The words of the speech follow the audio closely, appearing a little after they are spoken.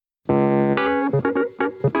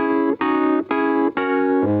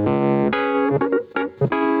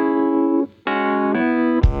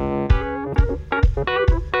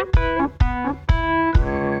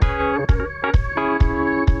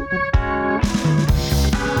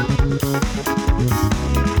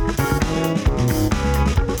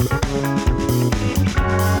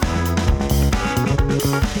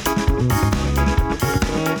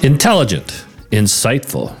Intelligent,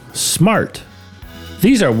 insightful, smart.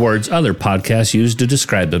 These are words other podcasts use to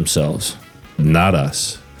describe themselves, not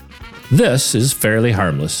us. This is Fairly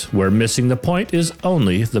Harmless, where missing the point is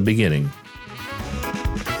only the beginning.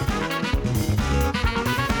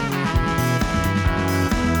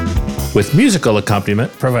 With musical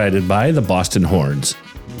accompaniment provided by the Boston Horns.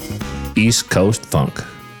 East Coast Funk.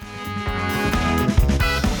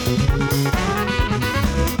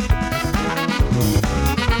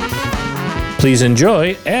 Please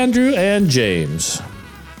enjoy Andrew and James.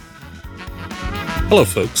 Hello,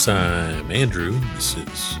 folks. I'm Andrew. This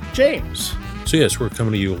is James. So, yes, we're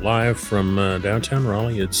coming to you live from downtown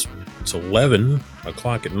Raleigh. It's 11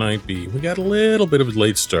 o'clock at night. We got a little bit of a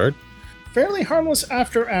late start. Fairly harmless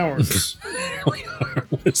after hours. Fairly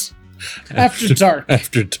harmless. After dark.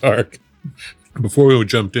 After dark. Before we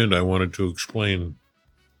jumped in, I wanted to explain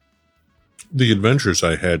the adventures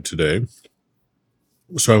I had today.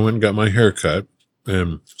 So I went and got my hair cut.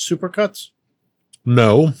 Supercuts?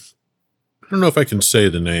 No. I don't know if I can say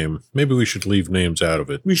the name. Maybe we should leave names out of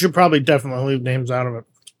it. We should probably definitely leave names out of it.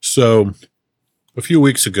 So, a few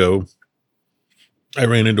weeks ago, I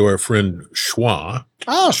ran into our friend Schwa.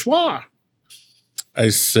 Ah, Schwa. I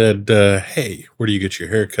said, hey, where do you get your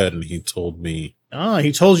hair cut? And he told me. Ah,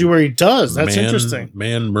 he told you where he does. That's interesting.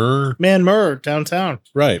 Man-Mur, downtown.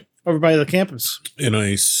 Right. Over by the campus. And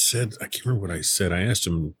I said, I can't remember what I said. I asked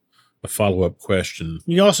him a follow-up question.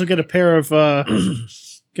 You also get a pair of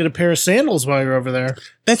sandals while you're over there.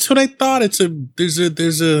 That's what I thought. It's the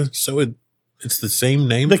same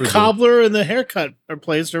name. The cobbler and the haircut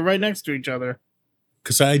place are right next to each other.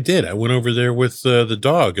 Because I did. I went over there with the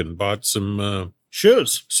dog and bought some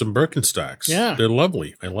shoes, some Birkenstocks. Yeah, they're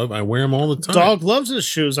lovely. I wear them all the time. Dog loves his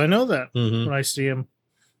shoes. I know that when I see him.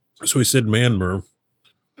 So he said Man-Mur.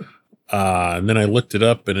 And then I looked it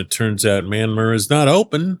up, and it turns out Man-Mur is not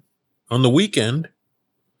open on the weekend.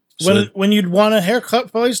 When you'd want a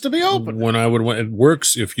haircut place to be open. When I would want, it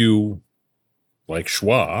works if you, like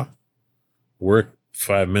Schwa, work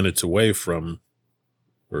 5 minutes away from,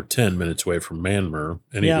 or 10 minutes away from Man-Mur.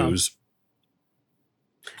 Anywho's.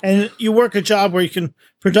 Yeah. And you work a job where you can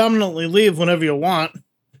predominantly leave whenever you want.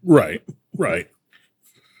 Right.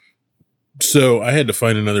 So I had to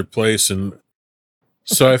find another place, and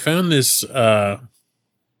so I found this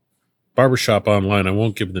barbershop online. I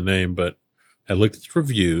won't give the name, but I looked at the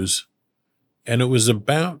reviews, and it was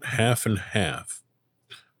about half and half.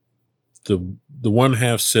 The one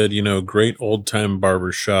half said, great old-time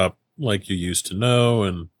barbershop like you used to know,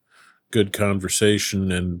 and good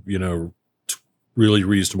conversation, and, really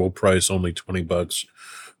reasonable price, only $20,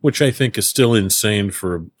 which I think is still insane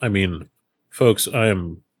folks,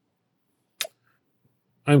 I'm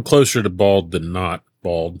closer to bald than not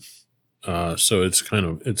bald. So it's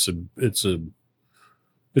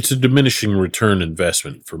it's a diminishing return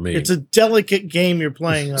investment for me. It's a delicate game you're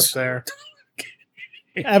playing up there.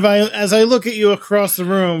 As I look at you across the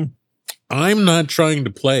room, I'm not trying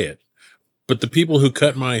to play it, but the people who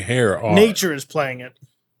cut my hair are. Nature is playing it.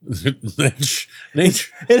 Nature.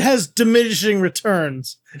 It has diminishing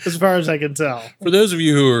returns, as far as I can tell. For those of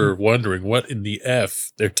you who are wondering what in the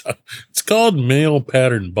F they're talking, it's called male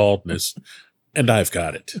pattern baldness, and I've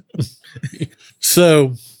got it.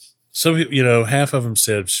 So, half of them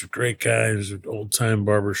said, great guys, old time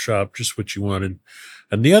barber shop, just what you wanted.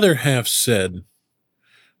 And the other half said,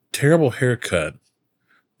 terrible haircut.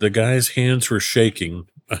 The guy's hands were shaking.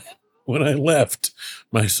 When I left,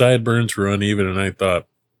 my sideburns were uneven, and I thought,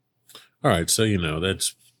 all right, so,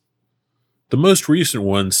 that's the most recent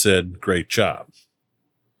one said, great job.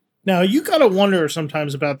 Now, you got to wonder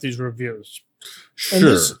sometimes about these reviews.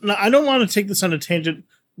 Sure. I don't want to take this on a tangent.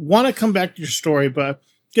 Want to come back to your story, but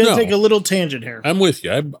going to take a little tangent here. I'm with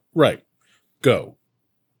you. Right. Go.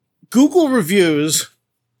 Google reviews,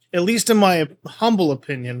 at least in my humble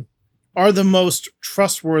opinion, are the most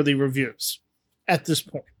trustworthy reviews at this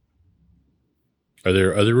point. Are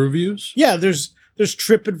there other reviews? Yeah, there's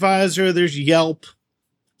TripAdvisor, there's Yelp,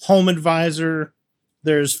 Home Advisor,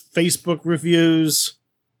 there's Facebook reviews,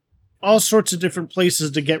 all sorts of different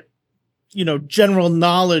places to get, general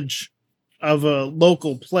knowledge of a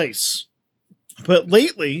local place. But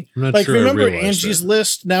lately, remember Angie's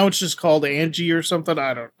List? Now it's just called Angie or something.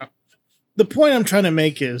 I don't know. The point I'm trying to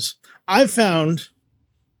make is I found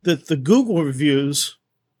that the Google reviews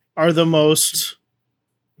are the most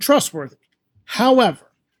trustworthy. However,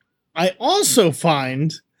 I also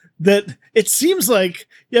find that it seems like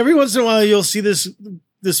every once in a while you'll see this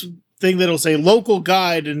thing that'll say local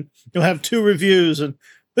guide, and you'll have 2 reviews, and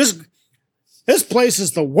this place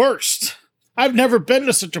is the worst. I've never been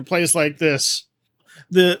to such a place like this.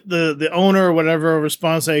 the owner or whatever will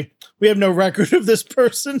respond, say, we have no record of this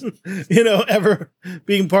person, ever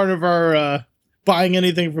being part of our buying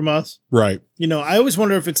anything from us. Right. I always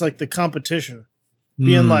wonder if it's like the competition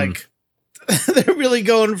being like, they're really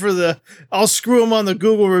going for I'll screw them on the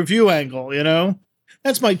Google review angle,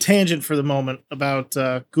 That's my tangent for the moment about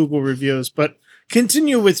Google reviews, but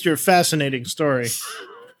continue with your fascinating story.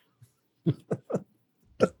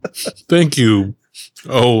 Thank you.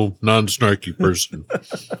 Oh, non-snarky person.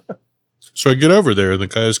 So I get over there and the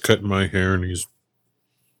guy's cutting my hair and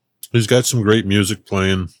he's got some great music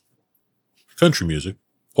playing. Country music,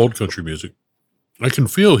 old country music. I can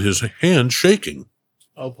feel his hand shaking.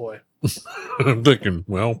 Oh boy. I'm thinking,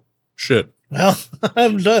 well, shit. Well,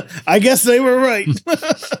 I'm done. I guess they were right.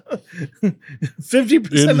 50%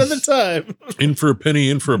 of the time. In for a penny,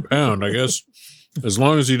 in for a pound. I guess as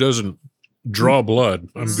long as he doesn't draw blood,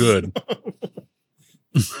 I'm good.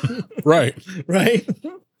 Right. Right.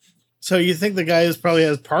 So you think the guy probably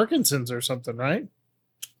has Parkinson's or something, right?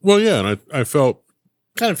 Well, yeah, and I felt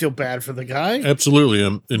kind of feel bad for the guy.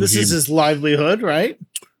 Absolutely. This is his livelihood, right?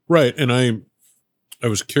 Right. And I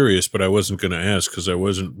was curious, but I wasn't going to ask because I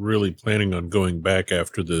wasn't really planning on going back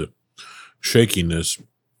after the shakiness.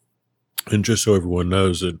 And just so everyone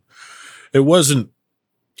knows that it wasn't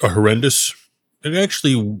a horrendous. It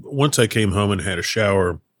actually, once I came home and had a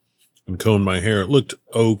shower and combed my hair, it looked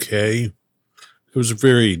okay. It was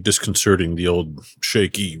very disconcerting, the old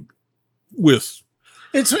shaky with.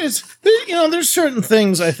 It's there's certain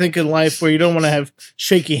things I think in life where you don't want to have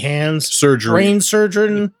shaky hands. Surgery. Brain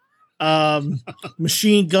surgeon,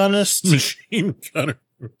 machine gunner,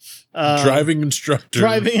 driving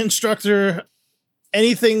instructor,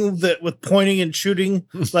 anything that with pointing and shooting,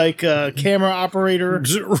 like camera operator.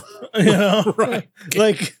 Right.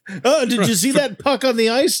 Like, oh, did you see that puck on the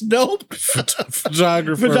ice? Nope.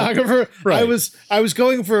 Photographer. Right. I was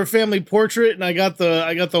going for a family portrait and I got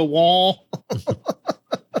the wall.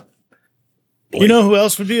 You know who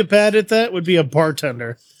else would be bad at that? Would be a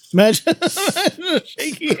bartender. Imagine a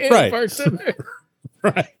shaky hand bartender.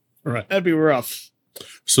 Right. That'd be rough.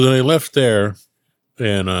 So then I left there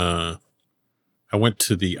and I went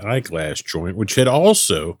to the eyeglass joint, which had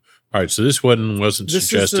also. All right, so this wasn't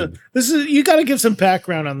suggested. You got to give some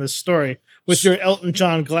background on this story with your Elton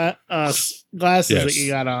John glasses that you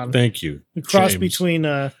got on. Thank you. The cross between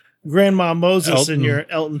Grandma Moses and your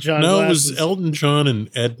Elton John glasses. No, it was Elton John and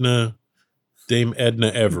Dame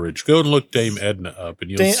Edna Everage. Go and look Dame Edna up, and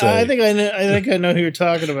you'll say. I think I know who you're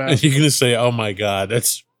talking about. And you're going to say, "Oh my God,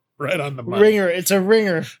 that's right on the money." Ringer. It's a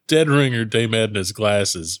ringer. Dead ringer. Dame Edna's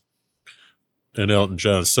glasses, and Elton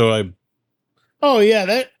John. So I. Oh yeah,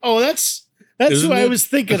 that's who I was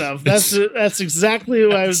thinking of. That's exactly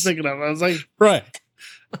who I was thinking of. I was like, right.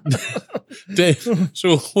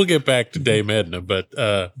 So we'll get back to Dame Edna, but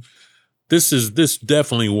this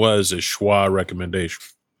definitely was a schwa recommendation.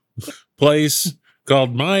 Place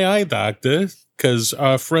called My Eye Doctor because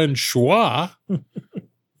our friend Schwa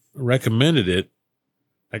recommended it.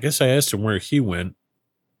 I guess I asked him where he went.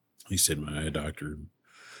 He said My Eye Doctor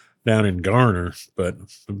down in Garner, but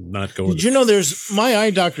I'm not going. Did you know there's My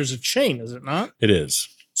Eye Doctor's a chain, is it not? It is.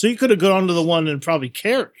 So you could have gone to the one and probably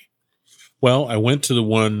Cary. Well, I went to the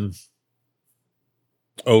one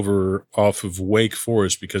over off of Wake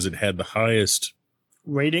Forest because it had the highest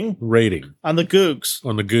rating on the Googs.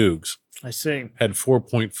 On the Googs. I see. Had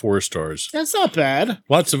 4.4 stars. That's not bad.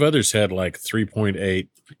 Lots of others had like 3.8.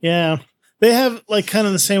 Yeah. They have like kind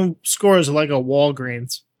of the same score as like a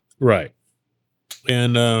Walgreens. Right.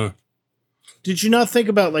 And did you not think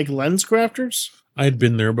about like Lens Crafters? I'd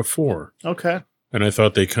been there before. Okay. And I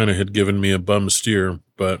thought they kind of had given me a bum steer,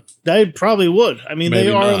 but they probably would. I mean, they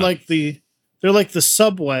are not. They're like the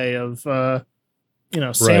Subway of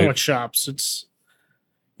sandwich shops.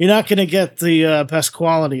 You're not going to get the best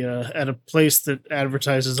quality at a place that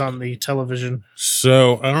advertises on the television.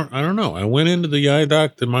 So I don't know. I went into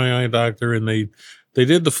the My Eye Doctor, and they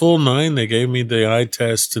did the full 9. They gave me the eye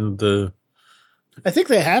test and the. I think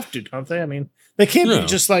they have to, don't they? I mean, they can't be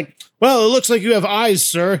just like, well, it looks like you have eyes,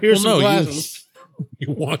 sir. Here's some glasses.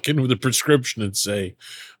 You walk in with a prescription and say,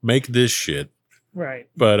 make this shit. Right.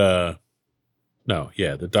 But no,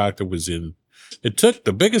 yeah, the doctor was in. It took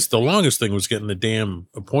the longest thing was getting the damn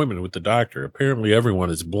appointment with the doctor. Apparently everyone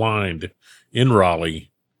is blind in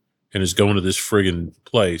Raleigh and is going to this friggin'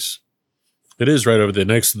 place. It is right over there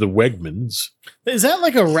next to the Wegmans. Is that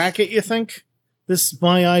like a racket, you think? This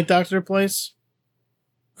My Eye Doctor place?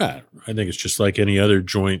 I think it's just like any other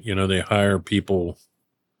joint. You know, they hire people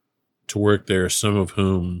to work there, some of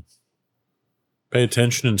whom pay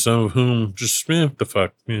attention and some of whom just, the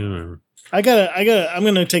fuck, I'm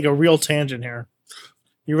going to take a real tangent here.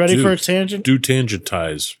 You ready for a tangent? Do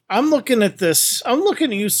tangentize. I'm looking at this. I'm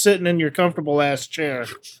looking at you sitting in your comfortable ass chair.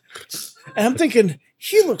 And I'm thinking,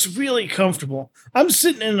 he looks really comfortable. I'm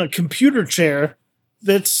sitting in a computer chair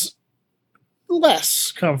that's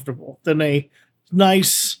less comfortable than a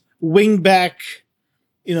nice wingback,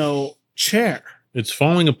 chair. It's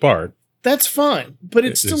falling apart. That's fine, but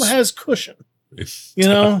it still has cushion. This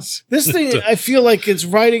thing, I feel like it's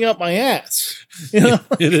riding up my ass.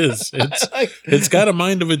 It is. It's got a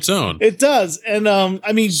mind of its own. It does. And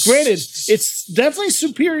granted, it's definitely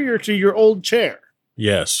superior to your old chair.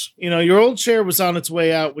 Yes. Your old chair was on its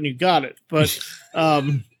way out when you got it, but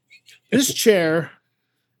this chair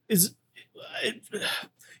is.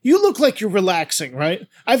 You look like you're relaxing, right?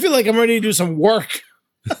 I feel like I'm ready to do some work.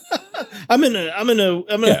 I'm in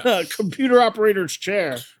a computer operator's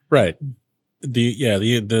chair. Right.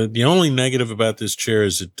 The only negative about this chair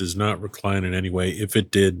is it does not recline in any way. If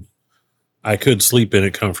it did, I could sleep in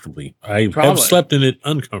it comfortably. I have slept in it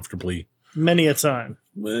uncomfortably many a time.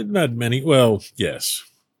 Not many. Well, yes.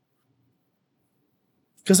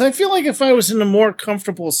 Because I feel like if I was in a more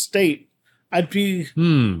comfortable state, I'd be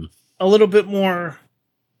a little bit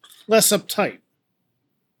less uptight.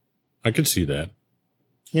 I could see that.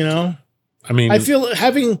 I feel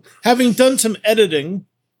having done some editing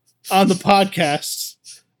on the podcast,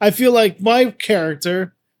 I feel like my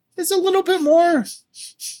character is a little bit more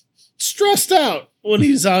stressed out when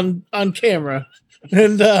he's on camera.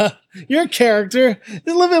 And your character is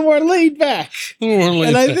a little bit more laid back.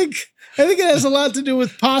 And I think it has a lot to do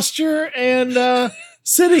with posture and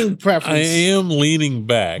sitting preference. I am leaning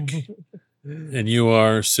back, and you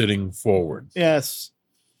are sitting forward. Yes.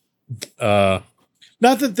 Not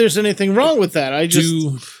that there's anything wrong with that. I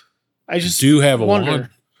just do have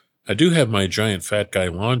wonder. I do have my giant fat guy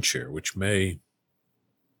lawn chair, which may.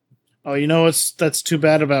 Oh, that's too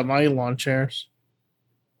bad about my lawn chairs.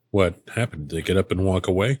 What happened? Did they get up and walk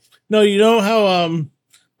away? No, you know how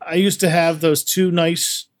I used to have those two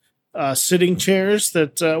nice sitting chairs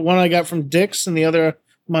that one I got from Dick's and the other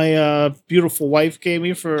my beautiful wife gave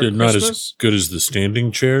me for They're Christmas. Not as good as the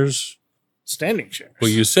standing chairs? Standing chairs.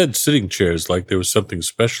 Well, you said sitting chairs like there was something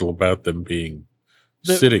special about them being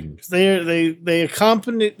sitting. They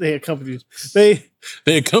accompany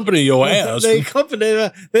your ass. They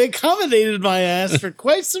accommodated my ass for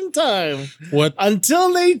quite some time. What?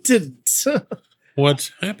 Until they didn't.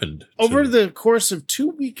 What happened? Over the course of 2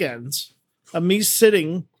 weekends of me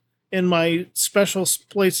sitting in my special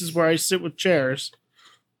places where I sit with chairs,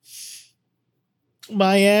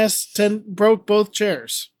 my ass broke both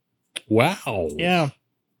chairs. Wow. Yeah.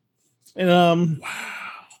 And wow.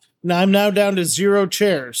 Now I'm down to 0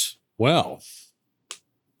 chairs. Well,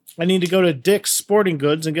 I need to go to Dick's Sporting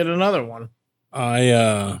Goods and get another one.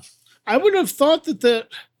 I would have thought that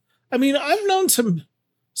I've known some,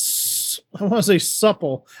 I want to say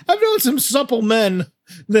supple. I've known some supple men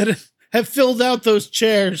that have filled out those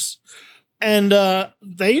chairs, and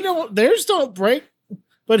theirs don't break,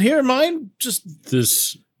 but here mine just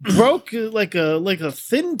broke like a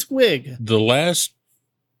thin twig. The last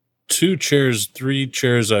 3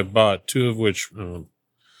 chairs I bought, 2 of which, let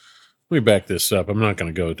me back this up. I'm not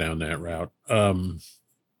going to go down that route.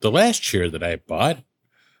 The last chair that I bought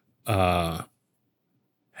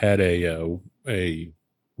had a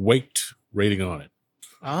weight rating on it,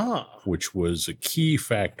 which was a key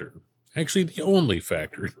factor. Actually, the only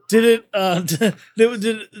factor. Did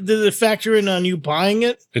it factor in on you buying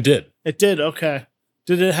it? It did. It did. Okay.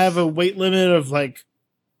 Did it have a weight limit of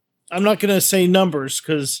I'm not going to say numbers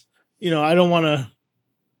because, I don't want to.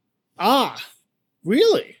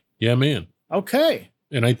 Really? Yeah, man. Okay.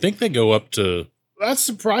 And I think they go up to. That's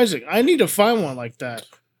surprising. I need to find one like that.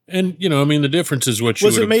 And, the difference is what you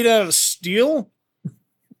was it made out of steel?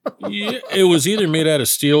 Yeah, it was either made out of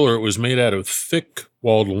steel or it was made out of thick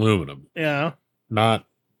walled aluminum. Yeah. Not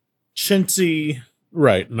chintzy.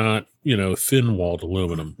 Right. Not, thin walled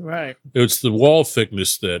aluminum. Right. It's the wall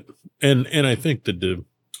thickness that, and I think that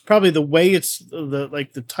probably the way it's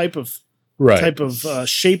the type of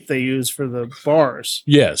shape they use for the bars.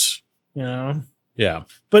 Yes. Yeah.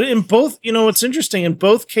 But in both, what's interesting, in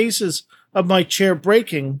both cases of my chair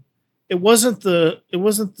breaking, it wasn't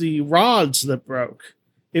the rods that broke.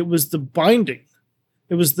 It was the binding.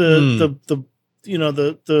 It was the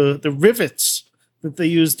rivets that they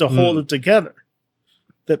used to hold it together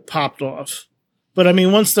that popped off. But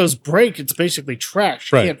once those break, it's basically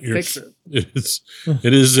trash. You can't fix it.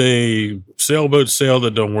 It is a sailboat sail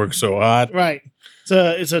that don't work so hot. Right. It's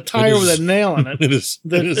It's a tire with a nail in it.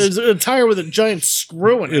 It's a tire with a giant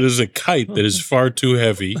screw in it. It is a kite that is far too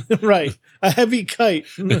heavy. Right. A heavy kite.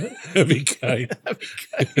 Heavy kite.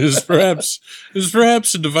 It is perhaps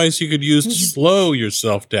a device you could use to slow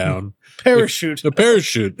yourself down. Parachute. A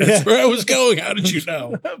parachute. That's where I was going. How did you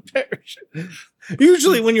know? A parachute.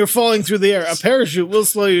 Usually when you're falling through the air, a parachute will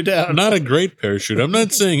slow you down. Not a great parachute. I'm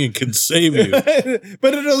not saying it can save you.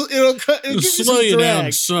 But it'll slow you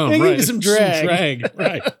down some. It'll right. give you some drag.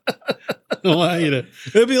 Right. Allow you to.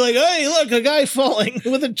 It'll be like, hey, look, a guy falling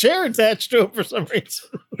with a chair attached to him for some reason.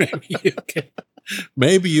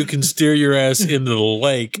 Maybe you can steer your ass into the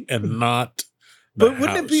lake and not. But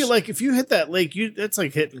wouldn't it be like if you hit that lake, that's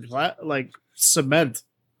like hitting like cement.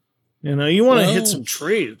 You know, you want to hit some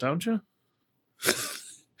trees, don't you?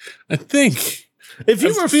 I think if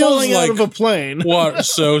you were falling out of a plane, what?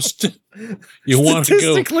 So you want to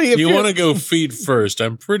go? You want to go feet first?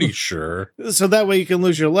 I'm pretty sure. So that way you can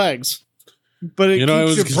lose your legs, but it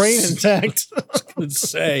keeps your brain intact. I was going to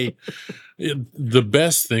say the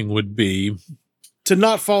best thing would be to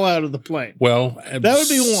not fall out of the plane. Well, that would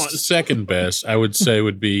be one. Second best, I would say,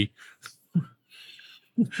 would be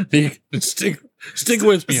stick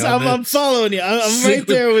with me. I'm following you. I'm right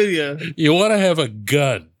there with you. You want to have a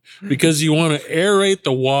gun because you want to aerate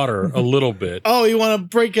the water a little bit. Oh, you want to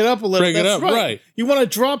break it up a little. Break it up, right? You want to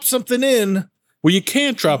drop something in. Well, you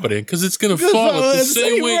can't drop it in because it's going to fall at the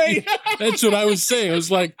same way. That's what I was saying. I was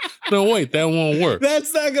like, no, wait, that won't work.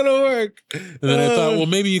 That's not going to work. And then I thought, well,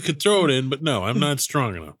 maybe you could throw it in, but no, I'm not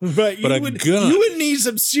strong enough. But you would need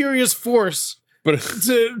some serious force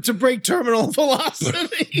to break terminal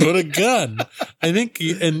velocity. But a gun, I think, But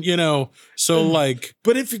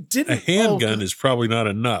if it didn't, a handgun is probably not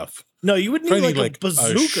enough. No, you would need like a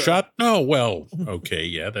bazooka. A shot? No, well, okay,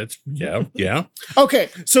 yeah. Okay,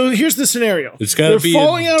 so here's the scenario. It's got to be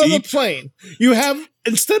falling out of the plane. You have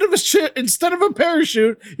instead of a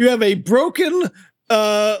parachute, you have a broken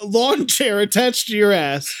lawn chair attached to your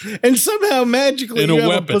ass, and somehow magically you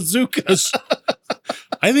have a bazooka.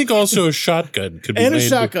 I think also a shotgun could be and made a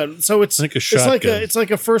shotgun. So it's like a shotgun. It's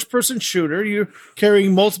like a first-person shooter. You're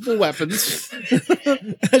carrying multiple weapons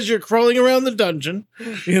as you're crawling around the dungeon.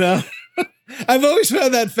 You know, I've always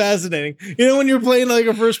found that fascinating. You know, when you're playing like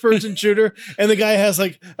a first-person shooter, and the guy has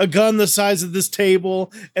like a gun the size of this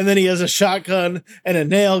table, and then he has a shotgun and a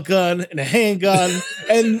nail gun and a handgun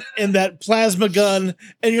and that plasma gun,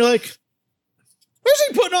 and you're like, where's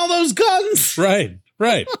he putting all those guns? Right.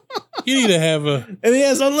 You need to have a... And he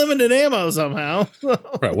has unlimited ammo somehow.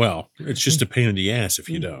 Right, well, it's just a pain in the ass if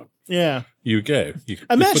you don't. Yeah. You go.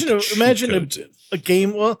 Imagine a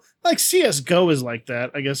game, well, like CSGO is like that,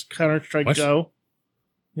 I guess, Counter-Strike Go.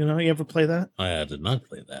 You know, you ever play that? I did not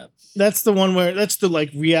play that. That's the one that's the like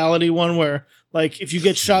reality one where like if you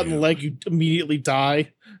get shot in the leg, you immediately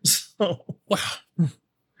die. So... Wow.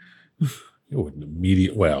 You wouldn't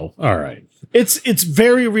immediately... Well, all right. It's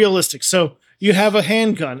very realistic. So... You have a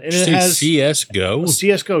handgun, and it has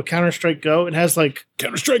CSGO, Counter-Strike Go. It has like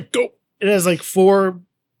Counter-Strike Go. It has like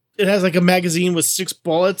It has like a magazine with 6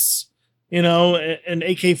 bullets. You know, an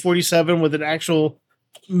AK-47 with an actual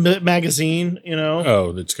magazine. You know.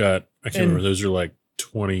 Oh, it's got. I can't remember. Those are like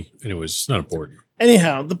 20. Anyways, it's not important.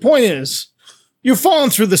 Anyhow, the point is, you're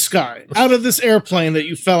falling through the sky out of this airplane that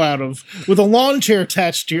you fell out of with a lawn chair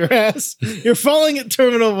attached to your ass. You're falling at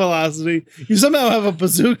terminal velocity. You somehow have a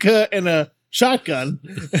bazooka and a shotgun,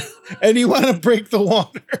 and you want to break the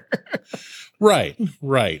water. Right.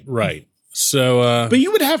 So, but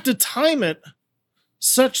you would have to time it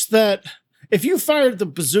such that if you fired the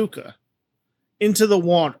bazooka into the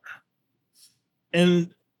water,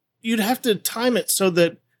 and you'd have to time it so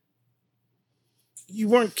that you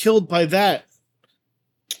weren't killed by that.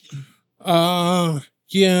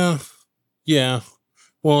 Yeah.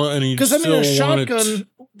 Well, and because a shotgun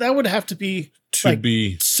that would have to be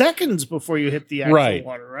seconds before you hit the actual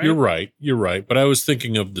water, right? You're right. But I was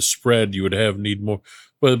thinking of the spread you would need more.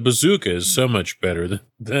 But a bazooka is so much better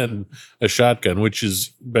than a shotgun, which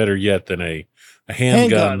is better yet than a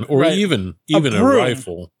handgun or even a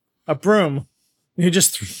rifle. A broom. You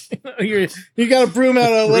just you got a broom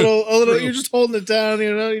out a little. You're just holding it down.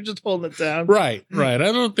 You know, you're just holding it down. Right. I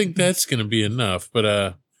don't think that's going to be enough,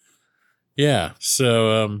 but yeah.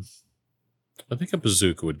 So I think a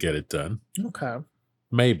bazooka would get it done. Okay.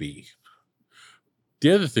 Maybe.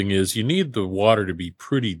 The other thing is you need the water to be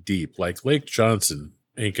pretty deep. Like Lake Johnson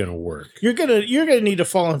ain't going to work. You're gonna need to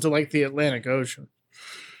fall into like the Atlantic Ocean.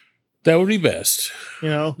 That would be best. You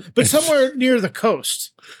know, but somewhere near the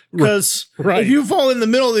coast. Because if you fall in the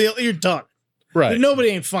middle of you're done. Right. Nobody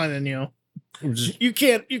ain't finding you. You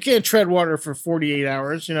can't tread water for 48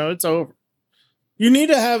 hours. You know, it's over. You need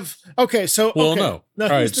to have okay. So Well, okay. no. Now,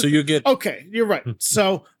 All here's right, the so you get okay. You're right.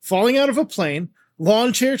 So falling out of a plane,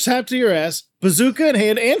 lawn chair tapped to your ass, bazooka in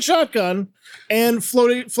hand, and shotgun, and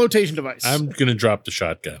flotation device. I'm gonna drop the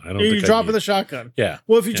shotgun. I don't. You're think dropping I need the shotgun. Yeah.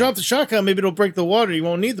 Well, if you Yeah. drop the shotgun, maybe it'll break the water. You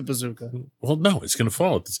won't need the bazooka. Well, no, it's gonna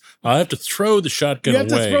fall. I'll have to throw the shotgun You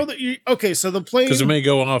have away to throw the. Okay, so the plane. because it may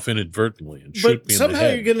go off inadvertently and shoot But me in the somehow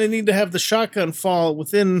head. you're going to need to have the shotgun fall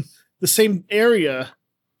within the same area.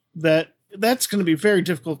 That's going to be very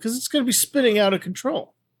difficult because it's going to be spinning out of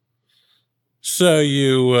control. So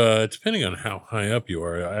you, depending on how high up you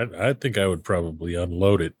are, I think I would probably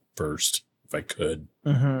unload it first if I could,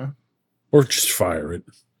 or just fire it.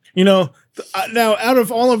 You know, now out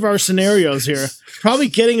of all of our scenarios here, probably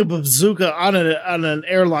getting a bazooka on an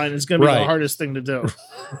airline is going to be the Right. hardest thing to do.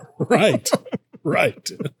 Right, right.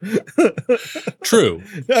 True.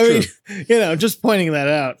 I mean, just pointing that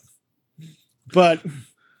out. But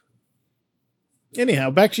anyhow,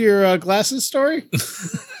 back to your glasses story.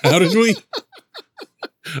 How did we?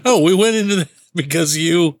 Oh, we went into that because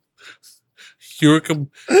you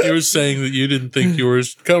were saying that you didn't think you were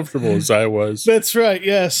as comfortable as I was. That's right.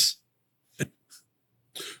 Yes.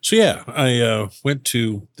 So yeah, I went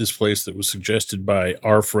to this place that was suggested by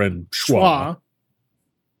our friend Schwa.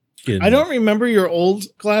 I don't remember your old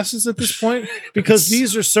glasses at this point because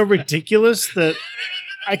these are so ridiculous that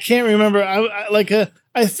I can't remember.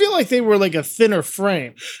 I feel like they were like a thinner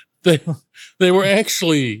frame. They were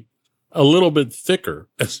actually a little bit thicker.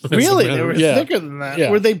 Really? They were thicker than that.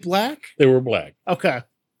 Yeah. Were they black? They were black. Okay.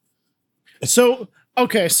 So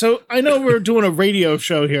I know we're doing a radio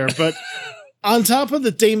show here, but on top of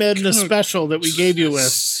the Dame Edna special that we gave you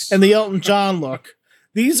with and the Elton John look,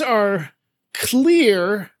 these are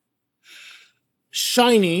clear,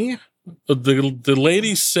 shiny. The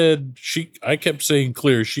lady said I kept saying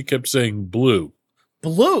clear. She kept saying blue.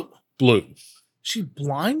 Blue. Blue. Is she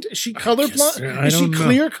blind? Is she colorblind? I Is she don't know.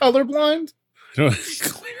 clear colorblind? Clear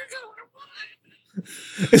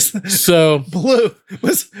So Blue.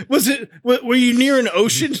 Was it? Were you near an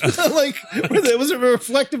ocean? Like, was it a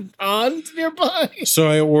reflective pond nearby? So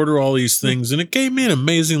I order all these things, and it came in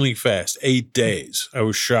amazingly fast. 8 days. I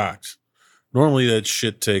was shocked. Normally, that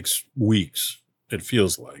shit takes weeks. It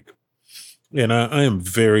feels like. And I am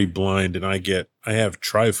very blind, and I have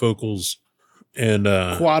trifocals and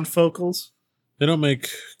Quadfocals. they don't make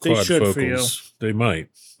They should for you. quadfocals. They might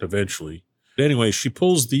eventually. But anyway, she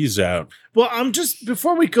pulls these out. Well,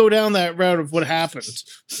 before we go down that route of what happened,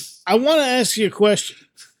 I want to ask you a question.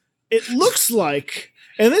 It looks like,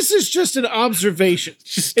 and this is just an observation.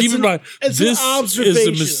 Just keep in mind, it's this an observation. is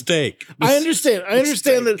a mistake. I understand. I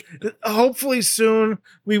understand that hopefully soon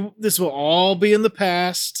this will all be in the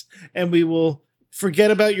past and we will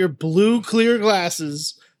forget about your blue clear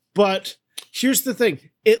glasses. But here's the thing.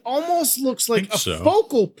 It almost looks like a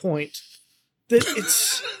focal point that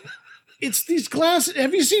it's these glasses.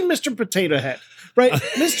 Have you seen Mr. Potato Head? Right?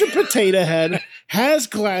 Mr. Potato Head has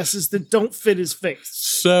glasses that don't fit his face.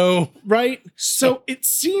 So Right? So it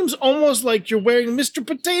seems almost like you're wearing Mr.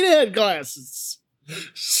 Potato Head glasses.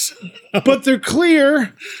 But they're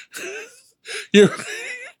clear you're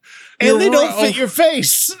and they don't wrong. fit your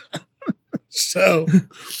face. So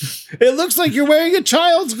It looks like you're wearing a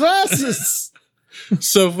child's glasses.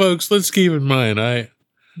 So, folks, let's keep in mind,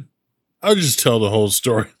 I'll just tell the whole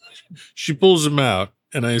story. She pulls them out,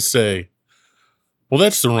 and I say, well,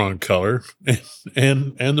 that's the wrong color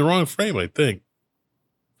and the wrong frame, I think.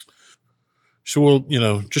 So, well,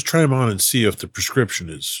 just try them on and see if the prescription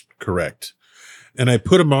is correct. And I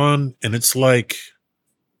put them on, and it's like,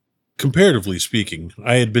 comparatively speaking,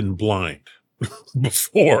 I had been blind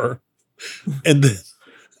before, and then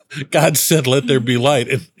God said, let there be light,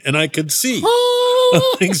 and I could see.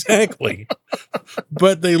 Exactly.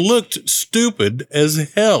 But they looked stupid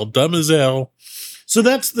as hell, dumb as hell. So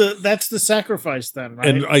that's the sacrifice then, right?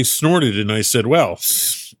 And I snorted and I said, well,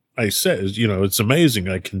 I said, it's amazing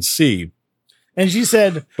I can see. And she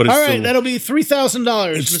said, But all it's right, the- that'll be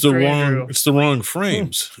 $3,000, It's Mr. the Andrew. wrong it's the wrong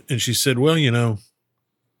frames. And she said, well, and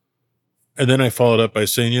then I followed up by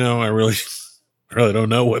saying, I really don't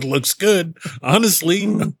know what looks good. Honestly,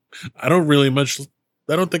 I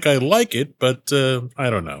don't think I like it, but I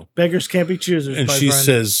don't know. Beggars can't be choosers. And my she friend.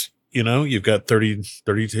 says, you've got 30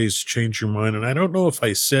 days to change your mind. And I don't know if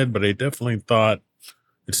I said, but I definitely thought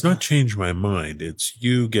it's not change my mind. It's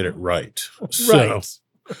you get it right. So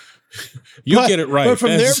Right. get it right. But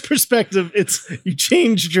from their perspective, it's you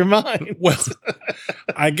changed your mind. Well,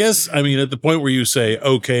 I guess, at the point where you say,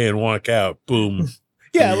 okay, and walk out, boom.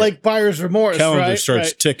 Yeah, the like buyer's remorse, calendar right?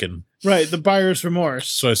 starts ticking. Right, the buyer's remorse.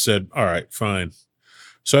 So I said, all right, fine.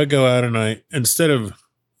 So I go out and instead of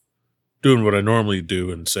doing what I normally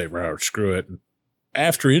do and say, "Wow, screw it."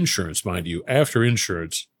 After insurance, mind you,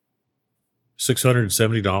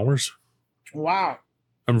 $670. Wow.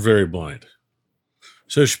 I'm very blind.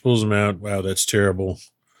 So she pulls them out. Wow, that's terrible.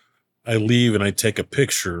 I leave and I take a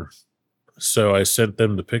picture. So I sent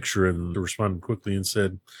them the picture and they responded quickly and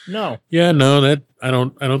said, No. "Yeah, no, that I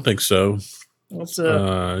don't think so." That's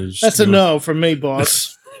a no from me,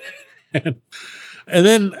 boss. and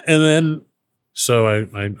then so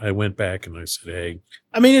I went back and I said, "Hey."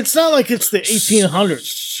 I mean, it's not like it's the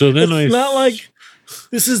 1800s. So then it's not like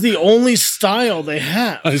this is the only style they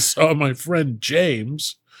have. I saw my friend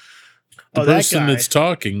James, the person that's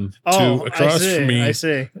talking to across from me. I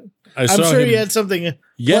see. I'm sure he had something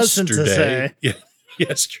pleasant to say. Yeah,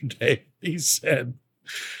 yesterday he said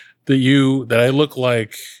that I look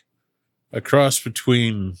like a cross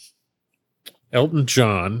between Elton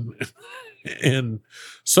John and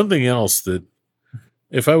something else that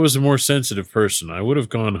if I was a more sensitive person, I would have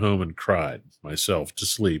gone home and cried myself to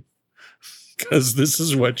sleep because this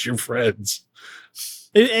is what your friends.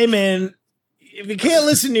 Hey, man, if you can't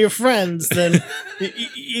listen to your friends, then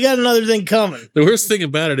you got another thing coming. The worst thing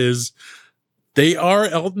about it is they are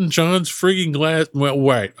Elton John's freaking glass. Well,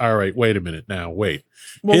 wait. All right. Wait a minute now. Wait.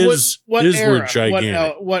 Well, his era? were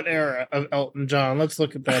gigantic. What era of Elton John? Let's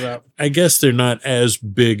look at that up. I guess they're not as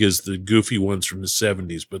big as the goofy ones from the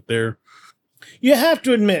 70s, but they're. You have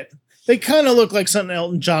to admit, they kind of look like something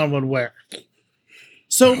Elton John would wear.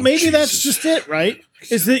 So maybe that's just it, right?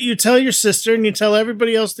 Is that you tell your sister and you tell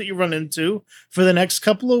everybody else that you run into for the next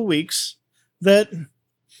couple of weeks that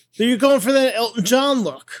you're going for that Elton John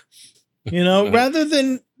look. You know, rather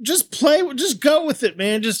than just go with it,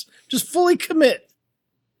 man. Just fully commit.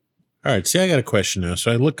 All right. See, I got a question now.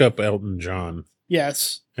 So I look up Elton John.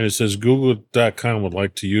 Yes. And it says Google.com would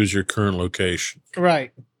like to use your current location.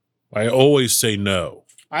 Right. I always say no.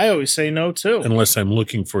 I always say no, too. Unless I'm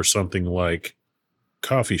looking for something like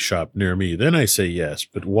coffee shop near me. Then I say yes.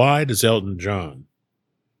 But why does Elton John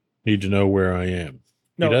need to know where I am?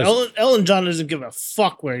 No, Elton John doesn't give a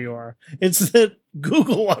fuck where you are. It's that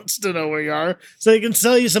Google wants to know where you are so they can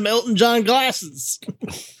sell you some Elton John glasses.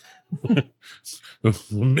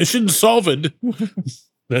 Mission solved.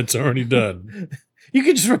 That's already done. You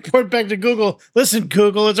can just report back to Google. Listen,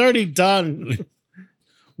 Google, it's already done.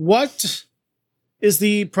 What is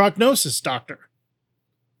the prognosis, doctor?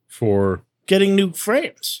 For getting new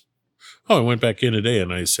frames. Oh, I went back in today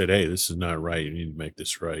and I said, "Hey, this is not right. You need to make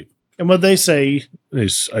this right." And what they say? I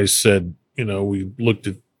said, we looked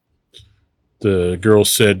at, the girl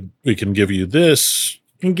said, "We can give you this.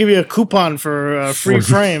 Can give you a coupon for free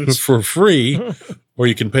frames." For free, or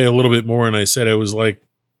you can pay a little bit more. And I said, it was like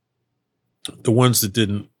the ones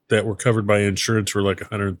that were covered by insurance were like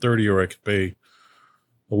 $130, or I could pay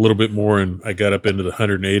a little bit more. And I got up into the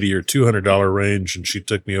 $180 or $200 range, and she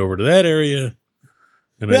took me over to that area.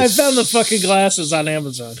 And I found the fucking glasses on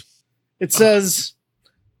Amazon. It says,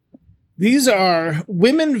 these are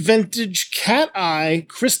women vintage cat eye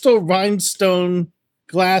crystal rhinestone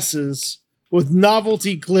glasses with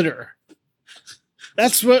novelty glitter.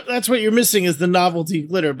 That's what you're missing is the novelty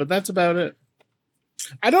glitter, but that's about it.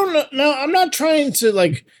 I don't know. No, I'm not trying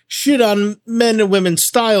to shit on men and women's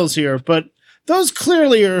styles here, but those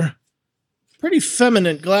clearly are pretty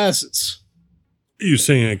feminine glasses. You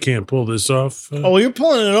saying I can't pull this off? Oh, you're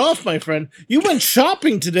pulling it off, my friend. You went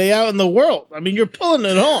shopping today out in the world. I mean, you're pulling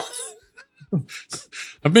it off.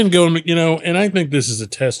 I've been going, and I think this is a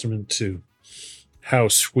testament to how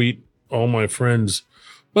sweet all my friends,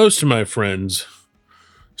 most of my friends,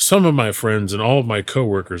 some of my friends, and all of my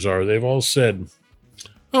coworkers are. They've all said,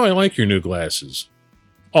 "Oh, I like your new glasses."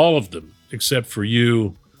 All of them, except for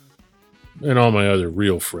you and all my other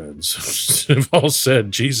real friends, have all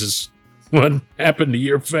said, "Jesus, what happened to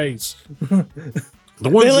your face?" The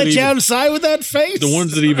ones they let you outside with that face? The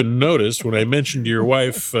ones that even noticed when I mentioned to your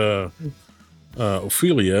wife,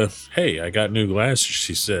 Ophelia, "Hey, I got new glasses."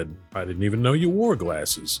 She said, "I didn't even know you wore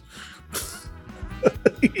glasses."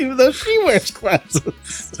 Even though she wears glasses.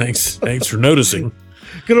 Thanks for noticing.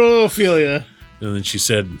 Good old Ophelia. And then she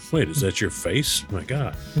said, "Wait, is that your face? Oh my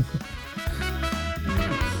God."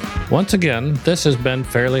 Once again, this has been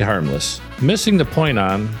Fairly Harmless. Missing the point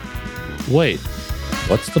on, wait,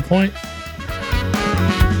 what's the point?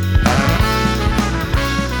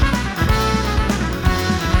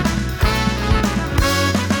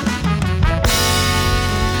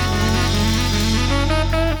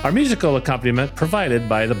 Our musical accompaniment provided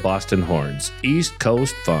by the Boston Horns, East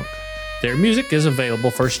Coast Funk. Their music is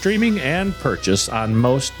available for streaming and purchase on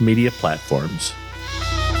most media platforms.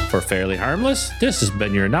 For Fairly Harmless, this has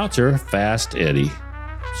been your announcer, Fast Eddie.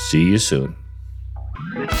 See you soon.